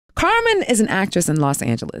Carmen is an actress in Los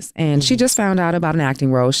Angeles, and she just found out about an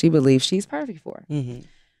acting role she believes she's perfect for.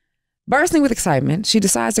 Bursting with excitement, she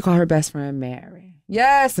decides to call her best friend Mary.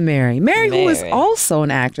 Yes, Mary. Mary, who is also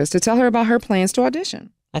an actress, to tell her about her plans to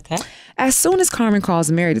audition. Okay. As soon as Carmen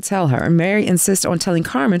calls Mary to tell her, Mary insists on telling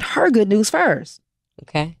Carmen her good news first.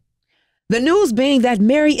 Okay. The news being that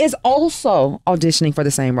Mary is also auditioning for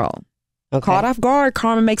the same role. Okay. Caught off guard,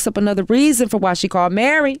 Carmen makes up another reason for why she called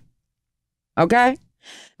Mary. Okay?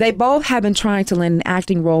 They both have been trying to land an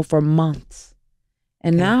acting role for months.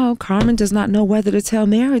 And now Carmen does not know whether to tell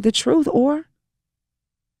Mary the truth or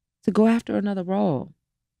to go after another role.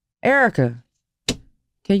 Erica,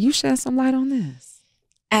 can you shed some light on this?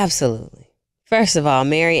 Absolutely. First of all,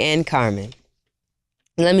 Mary and Carmen,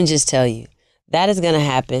 let me just tell you, that is going to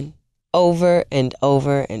happen over and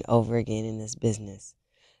over and over again in this business.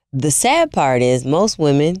 The sad part is most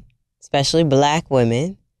women, especially Black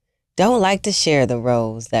women, don't like to share the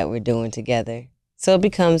roles that we're doing together. So it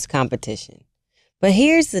becomes competition. But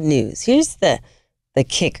here's the news. Here's the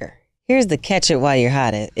kicker. Here's the catch it while you're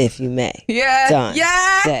hot, if you may. Yeah. Dawn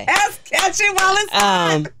Yes. Catch it while it's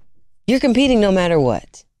hot. You're competing no matter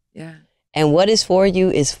what. Yeah. And what is for you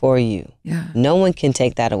is for you. Yeah. No one can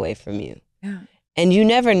take that away from you. Yeah. And you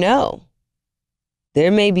never know.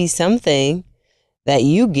 There may be something that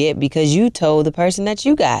you get because you told the person that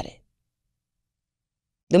you got it.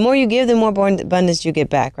 The more you give, the more abundance you get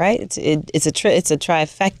back, right? It's a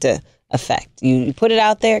trifecta effect. You put it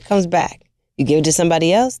out there, it comes back. You give it to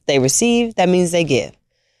somebody else, they receive, that means they give.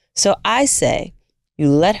 So I say you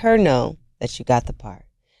let her know that you got the part.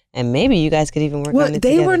 And maybe you guys could even work on it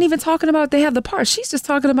they together. weren't even talking about they have the part. She's just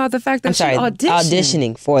talking about the fact that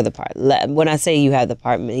auditioning for the part. When I say you have the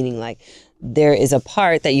part, meaning like there is a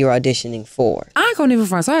part that you're auditioning for. I ain't gonna even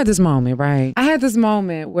front. So I had this moment, right? I had this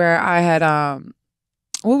moment where I had,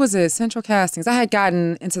 what was it? Central Castings. I had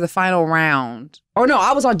gotten into the final round. Or no,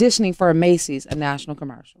 I was auditioning for a Macy's, a national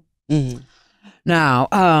commercial. Now,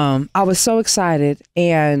 I was so excited.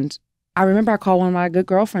 And I remember I called one of my good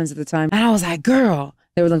girlfriends at the time. And I was like, girl.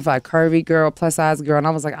 They were looking for a curvy girl, plus size girl. And I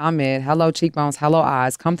was like, I'm in. Hello, cheekbones. Hello,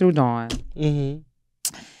 eyes. Come through, Dawn. And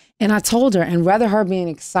I told her, and rather her being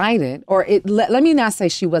excited, or let me not say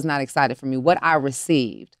she was not excited for me, what I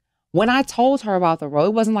received. When I told her about the role,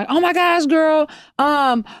 it wasn't like, oh my gosh, girl,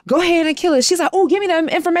 go ahead and kill it. She's like, oh, give me that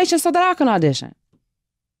information so that I can audition.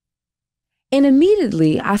 And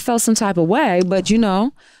immediately I felt some type of way, but you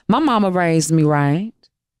know, my mama raised me right.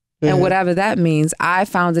 And whatever that means, I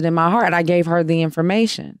found it in my heart. I gave her the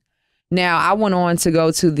information. Now, I went on to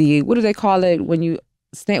go to the, what do they call it when you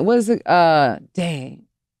stand, what is it? Dang.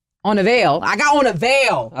 On a veil. I got on a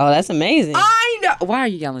veil. Oh, that's amazing. I know. Why are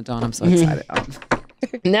you yelling, Dawn? I'm so excited.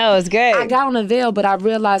 No, it's great. I got on a veil, but I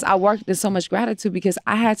realized I worked in so much gratitude because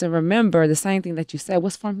I had to remember the same thing that you said.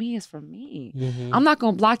 What's for me is for me. I'm not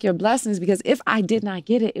going to block your blessings because if I did not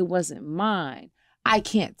get it, it wasn't mine. I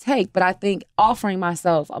can't take, but I think offering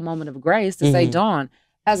myself a moment of grace to say, Dawn,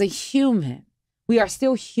 as a human, we are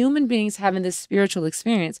still human beings having this spiritual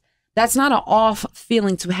experience. That's not an off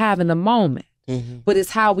feeling to have in the moment, but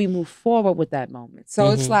it's how we move forward with that moment.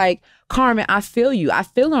 So it's like, Carmen, I feel you. I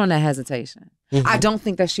feel her on that hesitation. I don't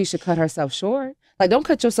think that she should cut herself short. Like, don't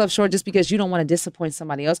cut yourself short just because you don't want to disappoint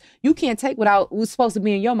somebody else. You can't take what's supposed to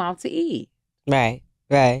be in your mouth to eat. Right,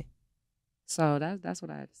 right. So that's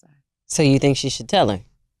what I had to say. So you think she should tell her?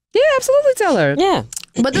 Yeah, absolutely tell her. Yeah.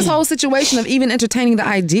 But this whole situation of even entertaining the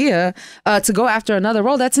idea to go after another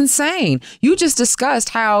role, that's insane. You just discussed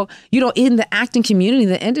how, you know, in the acting community,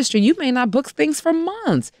 the industry, you may not book things for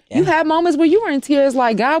months. Yeah. You had moments where you were in tears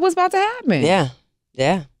like, God, what's about to happen? Yeah,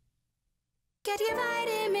 yeah. Get your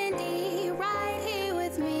vitamin.